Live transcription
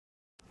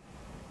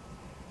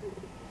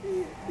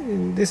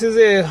This is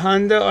a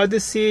Honda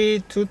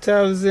Odyssey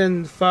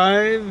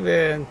 2005,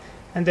 and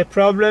the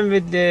problem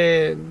with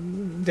the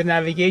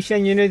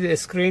navigation unit, the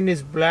screen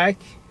is black,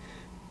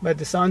 but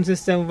the sound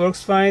system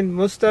works fine.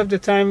 Most of the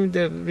time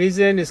the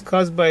reason is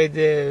caused by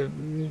the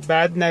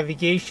bad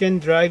navigation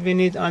driving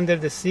it under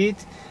the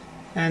seat,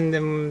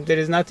 and there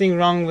is nothing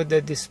wrong with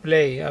the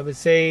display. I would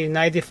say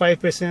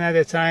 95% of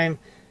the time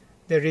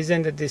the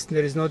reason that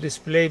there is no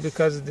display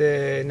because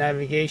the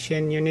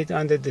navigation unit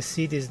under the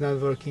seat is not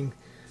working.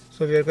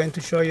 So we are going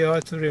to show you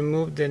how to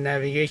remove the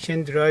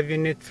navigation drive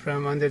unit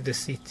from under the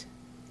seat.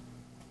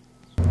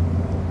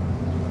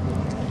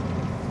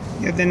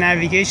 The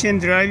navigation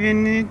drive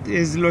unit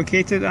is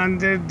located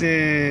under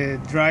the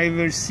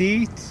driver's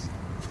seat,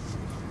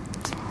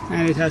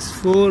 and it has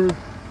 4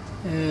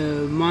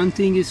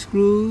 mounting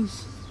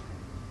screws.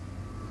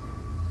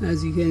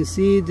 As you can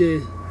see,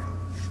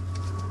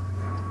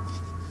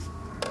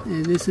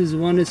 this is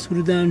one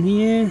screw down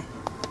here,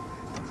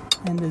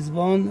 and there's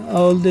one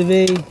all the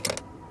way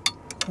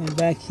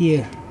back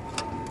here.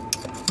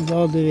 It's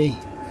all the way.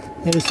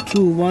 There's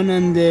 2, one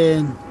on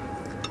the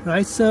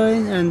right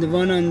side and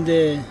one on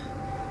the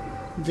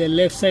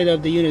left side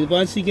of the unit.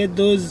 Once you get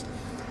those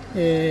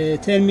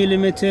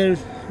 10mm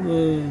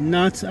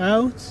nuts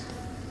out,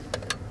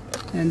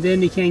 and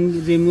then you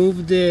can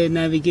remove the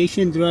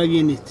navigation drive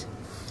unit.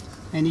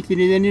 And if you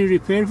need any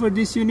repair for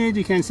this unit,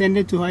 you can send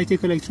it to High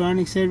Tech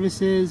Electronic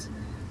Services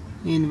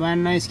in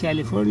Van Nuys,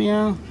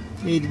 California,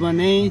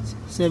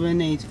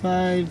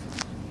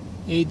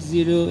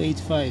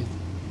 818-785-8085.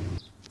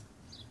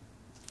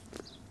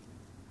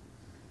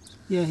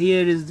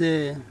 Here is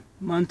the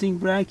mounting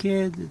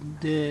bracket.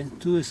 The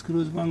 2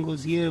 screws, one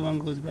goes here, one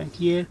goes back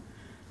here,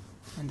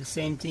 and the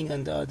same thing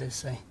on the other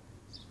side.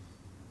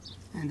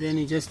 And then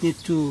you just need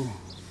to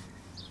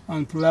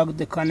unplug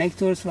the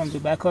connectors from the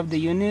back of the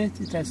unit.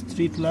 It has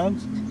 3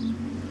 plugs.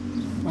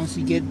 Once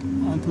you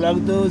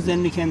unplug those,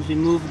 then you can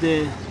remove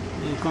the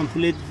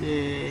complete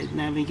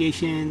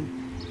navigation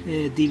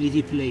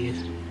DVD player.